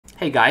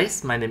Hey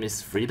guys, my name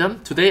is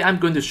Freedom. Today I'm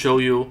going to show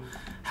you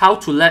how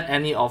to let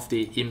any of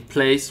the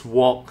in-place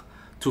walk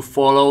to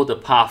follow the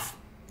path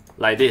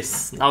like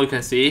this. Now you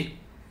can see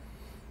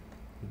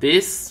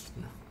this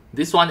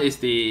one is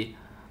the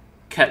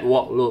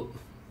catwalk loop.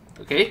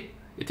 Okay,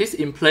 it is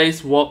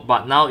in-place walk,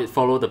 but now it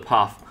follows the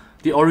path.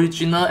 The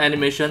original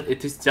animation,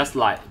 it is just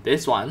like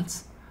this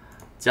one's,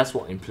 just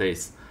walk in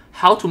place.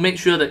 How to make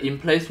sure the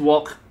in-place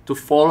walk to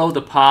follow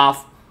the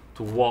path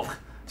to walk.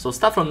 So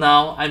start from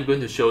now, I'm going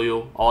to show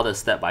you all the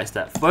step by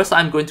step. First,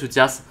 I'm going to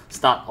just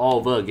start all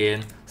over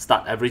again,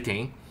 start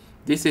everything.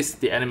 This is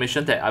the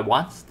animation that I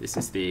want. This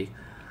is the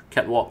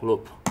catwalk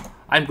loop.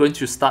 I'm going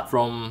to start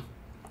from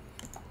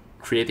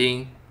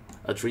creating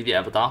a 3D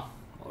avatar.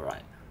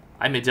 Alright,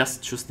 I may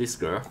just choose this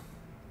girl.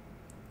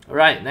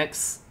 Alright,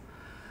 next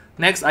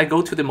I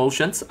go to the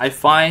motions. I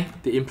find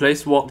the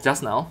in-place walk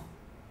just now.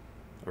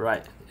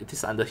 Alright, it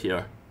is under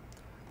here.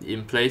 The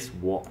in-place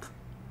walk.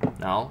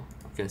 Now,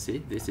 you can see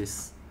this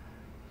is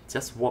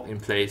just walk in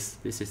place.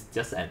 This is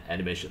just an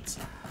animation.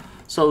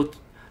 So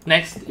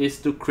next is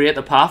to create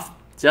a path.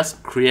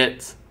 Just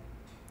create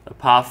a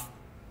path.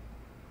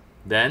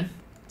 Then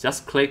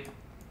just click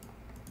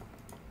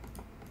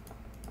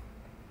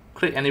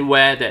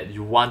anywhere that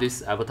you want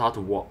this avatar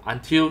to walk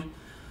until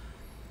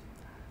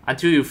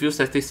you feel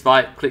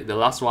satisfied. Click the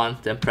last one,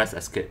 then press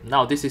escape.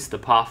 Now this is the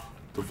path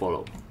to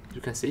follow.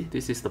 You can see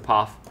this is the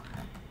path.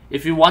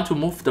 If you want to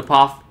move the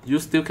path, you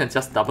still can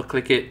just double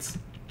click it.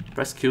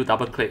 Press Q,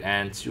 double click,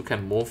 and you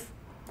can move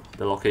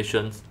the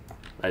locations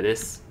like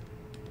this.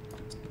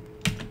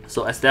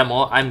 So as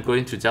demo, I'm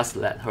going to just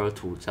let her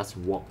to just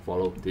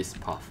follow this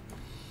path.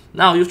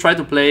 Now you try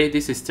to play,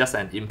 this is just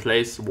an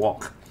in-place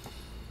walk.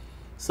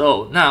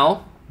 So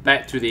now,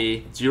 back to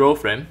the 0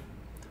 frame.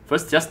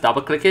 First just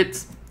double click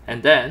it,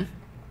 and then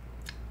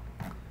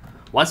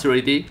once you're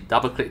ready,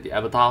 double click the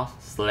avatar,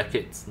 select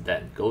it,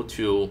 then go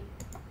to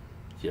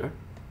here.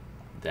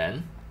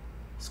 Then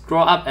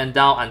scroll up and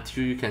down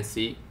until you can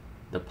see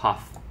the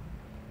path.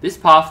 This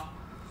path,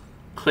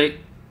 click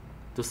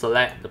to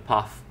select the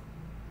path.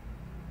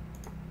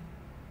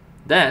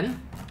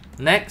 Then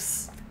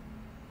next,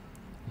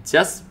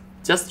 just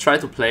try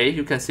to play.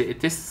 You can see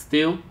it is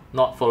still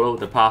not follow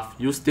the path.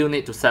 You still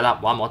need to set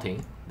up one more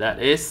thing.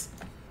 That is,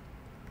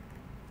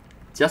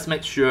 just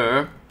make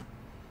sure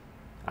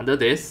under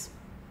this,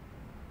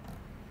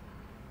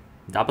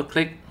 double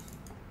click.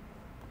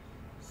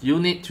 You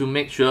need to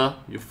make sure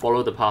you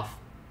follow the path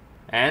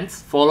and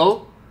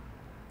follow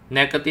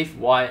negative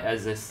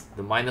y-axis,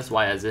 the minus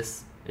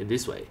y-axis in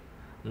this way.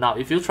 Now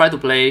if you try to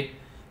play,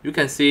 you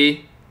can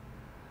see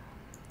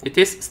it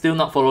is still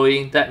not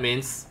following. That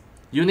means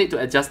you need to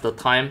adjust the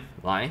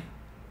timeline,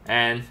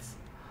 and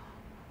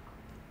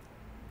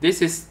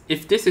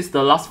if this is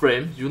the last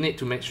frame, you need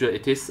to make sure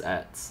it is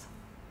at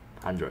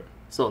 100.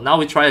 So now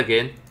we try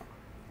again.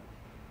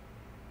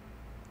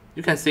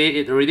 You can see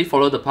it already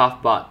followed the path,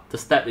 but the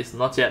step is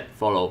not yet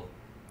follow.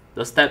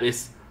 The step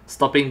is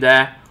stopping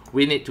there.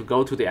 We need to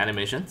go to the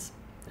animations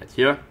at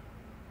here.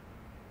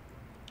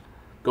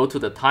 Go to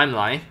the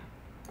timeline,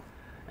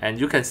 and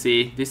you can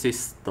see this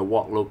is the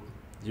walk loop.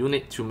 You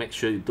need to make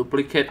sure you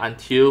duplicate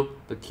until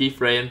the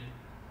keyframe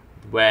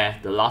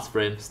where the last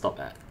frame stopped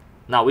at.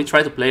 Now we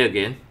try to play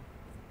again.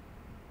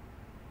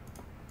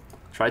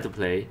 Try to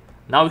play.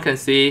 Now you can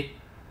see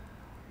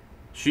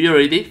she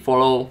already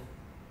follow,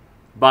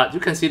 but you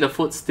can see the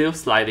foot still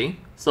sliding.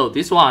 So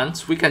this one,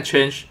 we can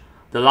change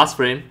the last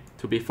frame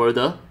to be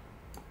further.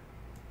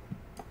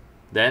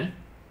 Then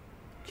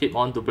keep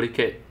on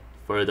duplicate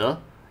further.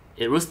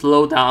 It will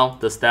slow down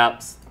the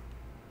steps.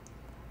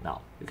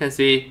 Now you can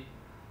see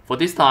for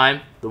this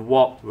time the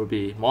walk will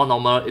be more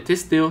normal. It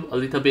is still a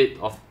little bit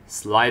of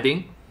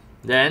sliding.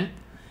 Then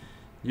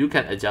you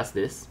can adjust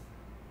this.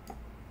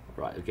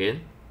 Right,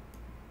 again.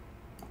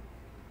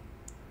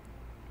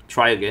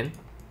 Try again.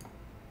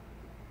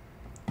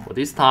 For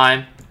this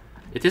time,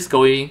 it is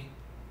going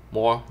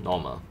more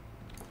normal.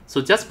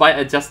 So just by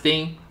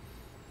adjusting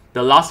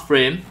the last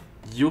frame,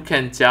 you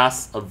can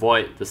just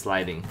avoid the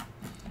sliding.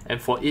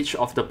 And for each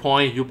of the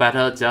point, you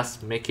better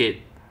just make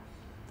it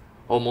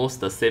almost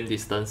the same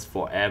distance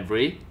for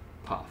every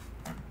path.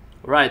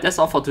 Alright, that's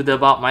all for today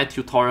about my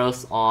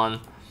tutorials on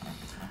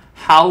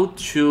how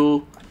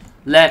to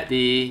let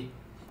the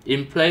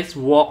in-place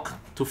walk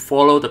to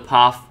follow the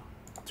path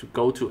to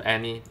go to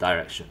any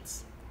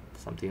directions.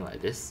 Something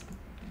like this.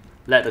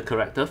 Let the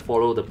character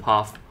follow the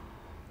path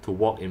to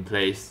walk in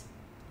place.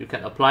 You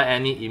can apply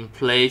any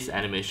in-place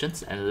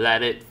animations and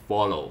let it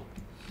follow.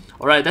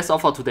 Alright, that's all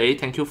for today.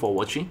 Thank you for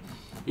watching.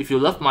 If you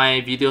love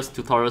my videos,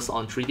 tutorials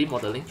on 3D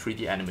modeling,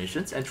 3D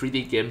animations, and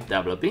 3D game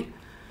developing,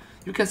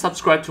 you can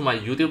subscribe to my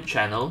YouTube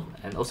channel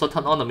and also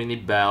turn on the mini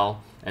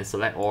bell and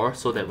select all,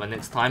 so that when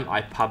next time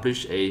I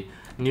publish a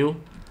new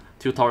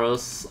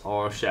tutorials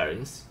or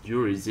sharings,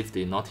 you receive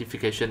the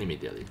notification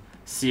immediately.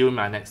 See you in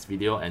my next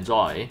video.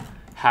 Enjoy!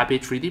 Happy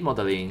 3D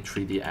modeling,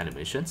 3D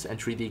animations, and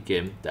 3D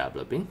game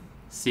developing.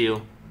 See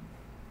you!